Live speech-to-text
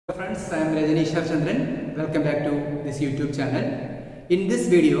Friends, I am Rajaneesh Chandran. Welcome back to this YouTube channel. In this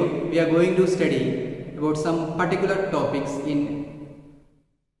video, we are going to study about some particular topics in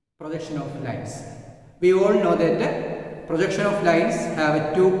projection of lines. We all know that projection of lines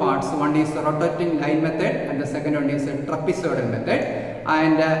have two parts. One is the rotating line method and the second one is the trapezoidal method.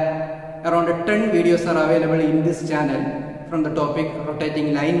 And around 10 videos are available in this channel from the topic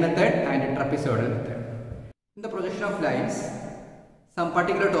rotating line method and trapezoidal method. In the projection of lines, some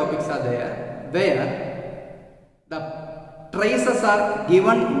particular topics are there where the traces are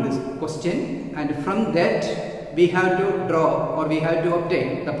given in this question, and from that we have to draw or we have to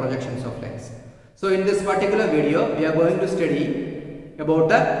obtain the projections of lines. So in this particular video we are going to study about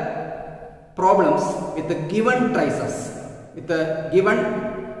the problems with the given traces, with the given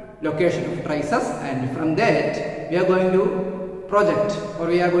location of traces, and from that we are going to project or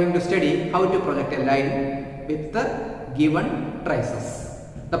we are going to study how to project a line with the given traces.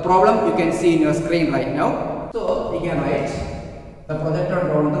 The problem you can see in your screen right now. So we can write the projector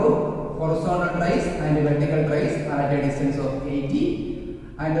drawn through horizontal trace and vertical trace are at a distance of 80,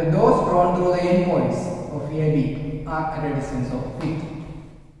 and those drawn through the endpoints of AB are at a distance of 50.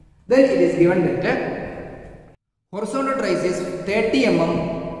 Then it is given that horizontal trace is 30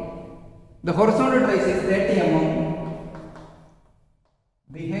 mm. The horizontal trace is 30 mm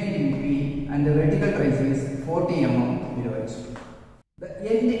behind BP and the vertical trace is 40 mm below HP. The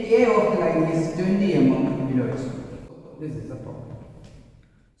end A of the line is 20 mm below HP. This is the problem.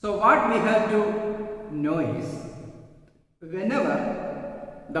 So what we have to know is,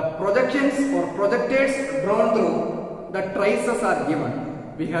 whenever the projections or projectors drawn through the traces are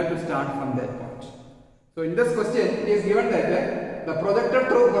given, we have to start from that point. So in this question it is given that the projector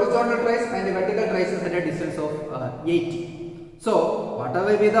through horizontal trace and the vertical trace is at a distance of 80. So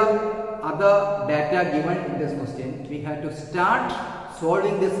whatever be the other data given in this question, we have to start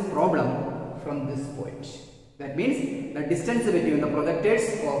solving this problem from this point. That means the distance between the projectors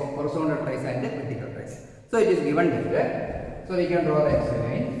of horizontal trace and the vertical trace. So it is given here. So we can draw the X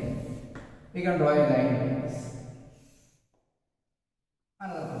line. We can draw a line like this.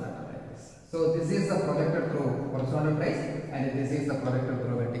 Another projector like this. So this is the projector through horizontal trace and this is the projector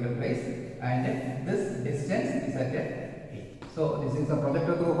through vertical trace, and this distance is at a 8. So this is the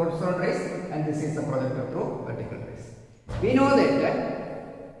projector through horizontal trace and this is the projector through vertical trace. We know that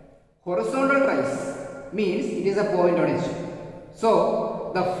horizontal trace means it is a point on H.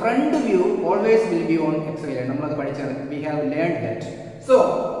 So the front view always will be on XY line. We have learned that.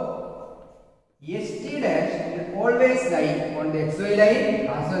 So ST dash will always lie on the XY line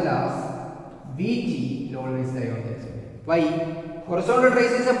as well as VT will always lie on the XY line. Why? Horizontal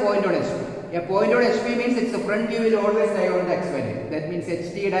trace is a point on HP. A point on HP means its front view will always lie on the XY line. That means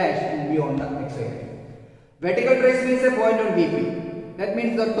HT dash will be on the XY line. Vertical trace means a point on VP. That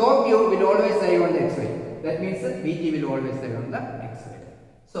means the top view will always lie on the XY. That means that VT will always lie on the XY.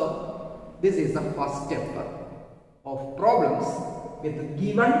 So this is the first step of problems with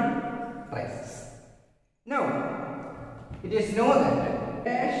given traces. Now it is known that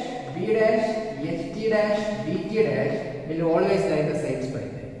dash, B dash, HT dash, VT dash will always lie the same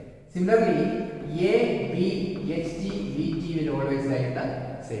straight line. Similarly, A, B, HT, VT will always lie in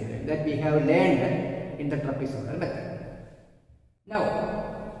the same line. That we have learned in the trapezoidal method. Now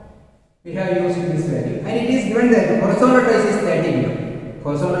we have used this value, and it is given that the horizontal trace is 30 below.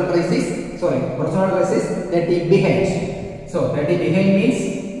 Horizontal trace is 30 behind. So 30 behind means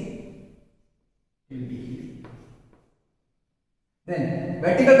it will be here. Then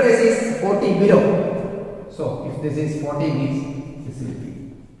vertical trace is 40 below. So if this is 40 means this will be.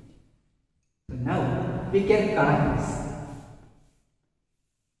 So now we can connect this.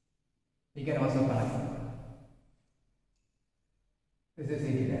 We can also connect. This is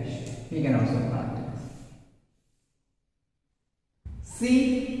 80 dash. We can also connect this.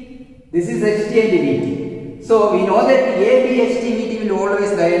 See, this is HT and VT. So we know that A, B, HT, VT will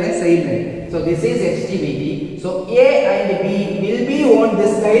always lie on the same line. So this is HT, VT. So A and B will be on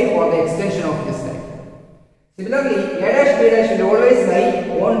this line or the extension of this line. Similarly, A dash, B dash will always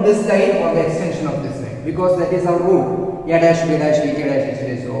lie on this line or the extension of this line, because that is our rule. A dash, B dash, VT dash, HT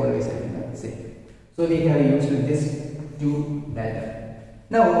dash will always lie the same. So we have used this two data.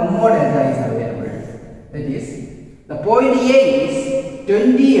 Now one more data is available. That is, the point A is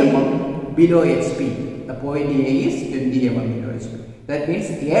 20 mm below HP. The point A is 20 mm below HP. That means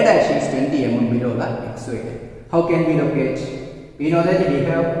A dash is 20 mm below the XY line. How can we locate? We know that we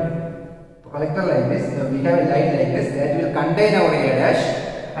have projector like this. We have a line like this that will contain our A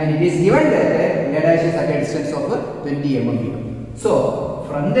dash, and it is given that A dash is at a distance of 20 mm below. So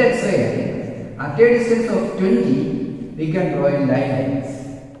from the XY line at a distance of 20, we can draw a line like this.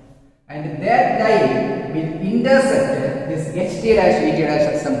 line will intersect this HT dash VT dash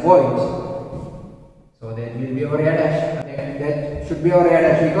at some point. So that will be our A dash. That should be our A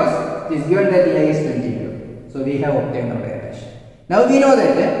dash because it is given that A is 20 below. So we have obtained our A dash. Now we know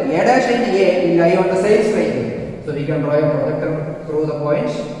that A dash and A will lie on the same straight line. So we can draw a projector through the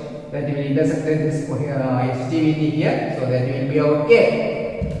points that will intersect this HT here. So that will be our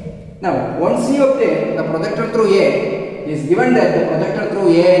K. Now once we obtain the projector through A, it is given that the projector through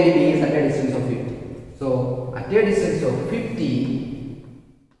A and B is at a distance of 50. So at a distance of 50,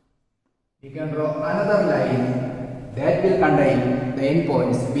 we can draw another line that will contain the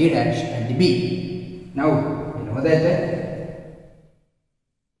endpoints B dash and B. Now we know that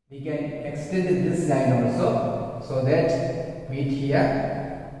we can extend this line also, so that meet here.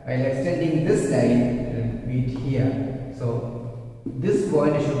 While extending this line, meet here. So this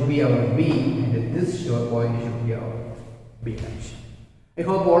point should be our B and this point should be our B dash. I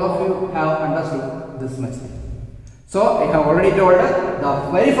hope all of you have understood this much. So I have already told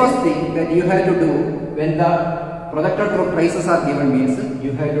the very first thing that you have to do when the projector through traces are given means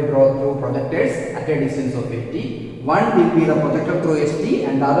you have to draw through projectors at a distance of 50. One will be the projector through HT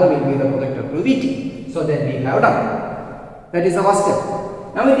and the other will be the projector through VT. So that we have done. That is the first step.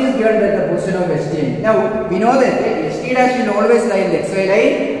 Now it is given that the position of HT. Now we know that HT dash will always lie in the XY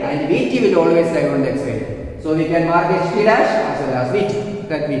line and VT will always lie on the XY line. So we can mark HT dash as well as VT.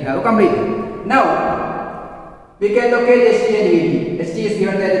 That we have completed. Now we can locate HT and VT. HT is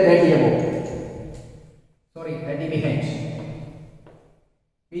given that 30 above. Sorry, 30 behind.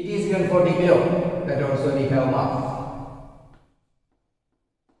 VT is given 40 below. That also we have marked.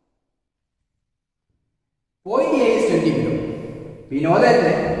 Point A is 20 below. We know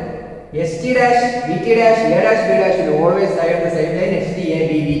that HT dash, VT dash, A dash, B dash will always lie on the same line. HT, A,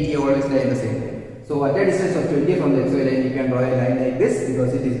 B, VT always lie on the same line. So at a distance of 20 from the XY line, you can draw a line like this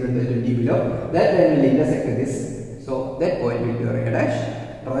because it is given the 20 below. That line will intersect this. So that point will be our A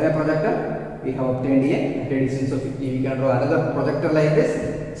dash. Draw a projector. We have obtained A. At a distance of 50, we can draw another projector like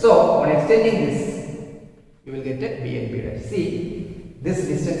this. So on extending this, you will get a B and B dash. See, this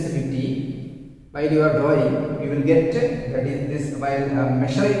distance 50. While you are drawing, you will get that is this while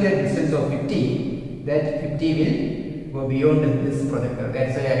measuring the distance of 50, that 50 will go beyond this projector.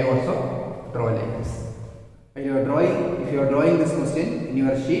 That's why I also draw like this. While you are drawing, if you are drawing this question in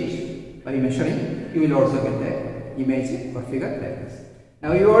your sheet by measuring, you will also get the image or figure like this.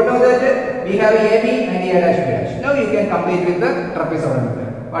 Now you all know that we have AB and A dash B dash. Now you can complete with the trapezoidal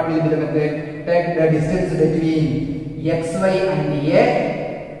method. What will be the method? Take the distance between XY and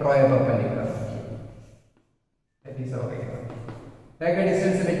A, draw a perpendicular. That is our idea. Take a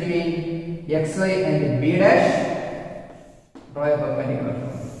distance between XY and B dash, draw a perpendicular.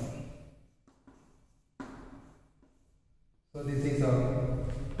 So this is our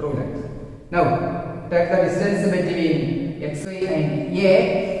true length. Now take the distance between XY and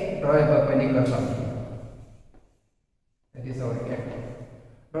A, draw a perpendicular line. That is our cap.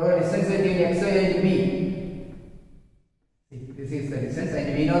 Draw the distance between XY and B. See, this is the distance,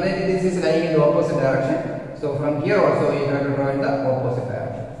 and we know that this is lying in the opposite direction. So from here also you have to draw in the opposite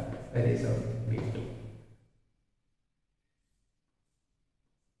direction. That is our B2.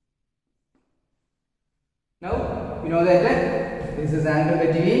 Now you know that this is angle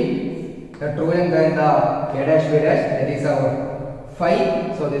between the true length and the A dash B dash. That is our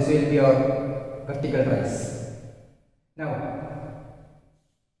phi. So this will be our vertical trace. Now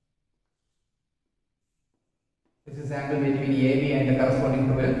this is angle between AB and the corresponding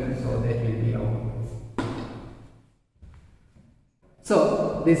true length. So that will be our.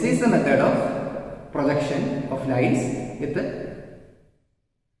 So this is the method of projection of lines with the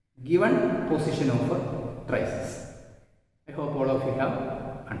given position of traces. I hope all of you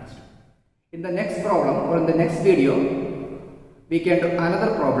have understood. In the next problem or in the next video, we can do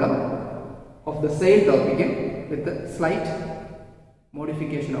another problem of the same topic with a slight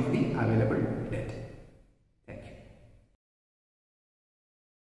modification of the available data.